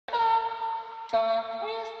So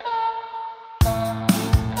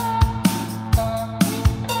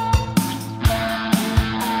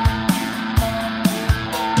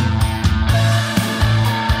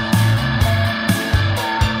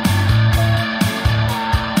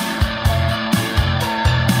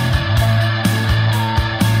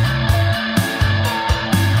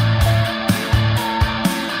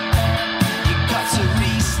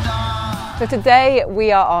today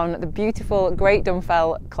we are on the beautiful Great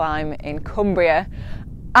Dunfell climb in Cumbria,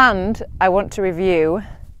 and I want to review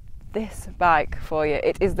this bike for you.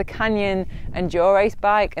 It is the Canyon Endurace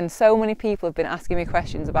bike, and so many people have been asking me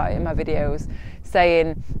questions about it in my videos,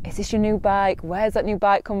 saying, is this your new bike? Where's that new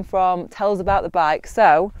bike come from? Tell us about the bike.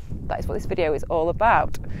 So that is what this video is all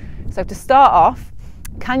about. So to start off,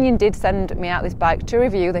 Canyon did send me out this bike to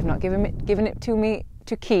review. They've not given it to me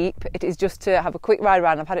to keep. It is just to have a quick ride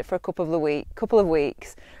around. I've had it for a couple of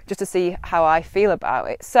weeks just to see how I feel about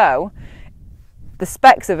it. So the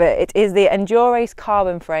specs of it, it is the Endurace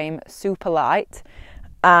carbon frame super light,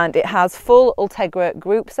 and it has full Ultegra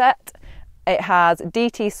group set. It has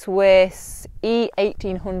DT Swiss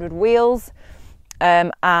E1800 wheels,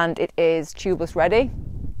 and it is tubeless ready.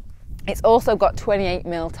 It's also got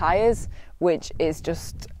 28mm tyres, which is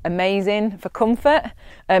just amazing for comfort.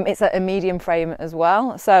 It's at a medium frame as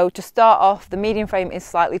well. So to start off, the medium frame is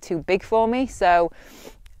slightly too big for me. So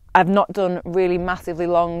I've not done really massively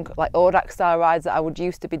long, like Audax style rides that I would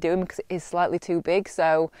used to be doing because it is slightly too big.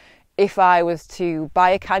 So if I was to buy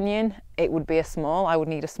a Canyon, it would be a small. I would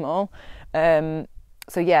need a small.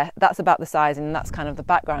 So yeah, that's about the sizing, and that's kind of the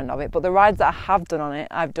background of it. But the rides that I have done on it,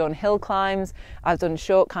 I've done hill climbs, I've done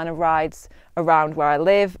short kind of rides around where I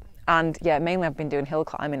live, and yeah, mainly I've been doing hill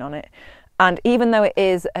climbing on it. And even though it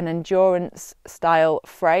is an endurance style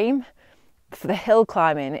frame, for the hill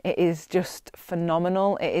climbing, it is just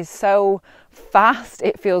phenomenal. It is so fast,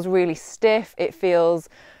 it feels really stiff, it feels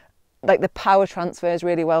like the power transfers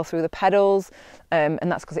really well through the pedals, and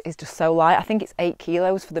that's because it is just so light. I think it's 8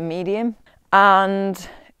 kilos for the medium. And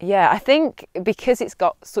yeah, I think because it's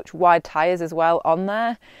got such wide tyres as well on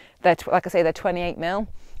there, like I say, they're 28mm,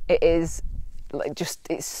 it is like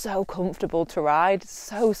it's so comfortable to ride,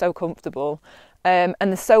 so comfortable. And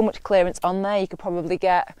there's so much clearance on there, you could probably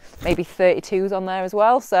get maybe 32s on there as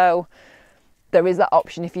well. So there is that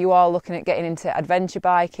option if you are looking at getting into adventure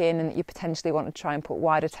biking and you potentially want to try and put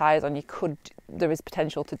wider tyres on, there is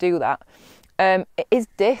potential to do that. It is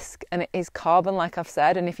disc and it is carbon, like I've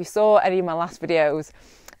said, and if you saw any of my last videos,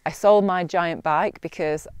 I sold my giant bike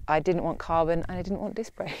because I didn't want carbon and I didn't want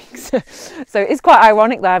disc brakes. So it's quite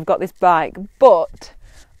ironic that I've got this bike, but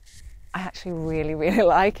I actually really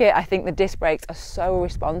like it. I think the disc brakes are so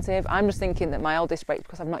responsive. I'm just thinking that my old disc brakes,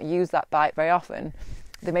 because I've not used that bike very often,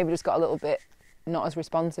 they maybe just got a little bit not as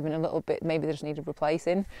responsive and a little bit, maybe they just needed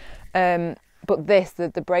replacing. But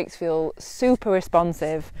the brakes feel super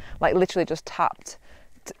responsive, like literally just tapped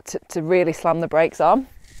to really slam the brakes on.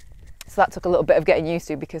 So that took a little bit of getting used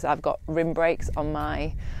to because I've got rim brakes on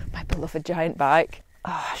my beloved giant bike.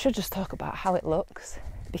 Oh, I should just talk about how it looks,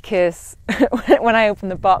 because when I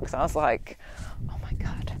opened the box, I was like, oh my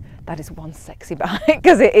God, that is one sexy bike,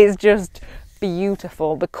 because it is just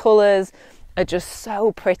beautiful. The colours are just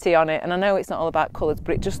so pretty on it, and I know it's not all about colours,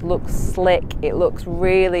 but it just looks slick. It looks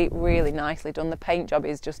really nicely done. The paint job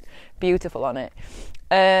is just beautiful on it.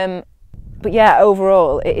 But yeah,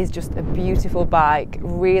 overall it is just a beautiful bike,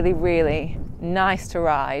 really nice to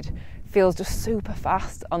ride, feels just super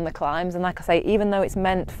fast on the climbs. And like I say, even though it's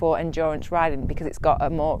meant for endurance riding, because it's got a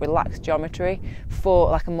more relaxed geometry for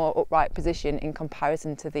like a more upright position in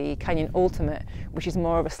comparison to the Canyon Ultimate, which is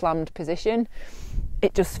more of a slammed position,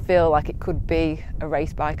 it just feels like it could be a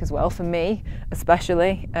race bike as well for me,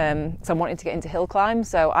 especially. So I'm wanting to get into hill climb,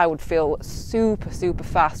 so I would feel super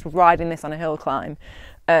fast riding this on a hill climb.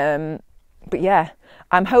 But yeah,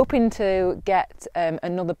 I'm hoping to get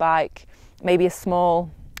another bike, maybe a small,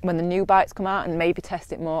 when the new bikes come out, and maybe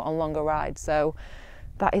test it more on longer rides. So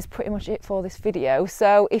that is pretty much it for this video.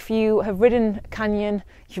 So if you have ridden Canyon,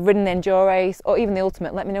 if you've ridden the Endurace or even the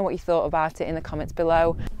Ultimate, let me know what you thought about it in the comments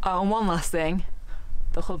below. Oh, and one last thing,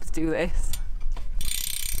 the hubs do this.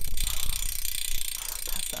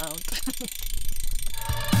 That sound.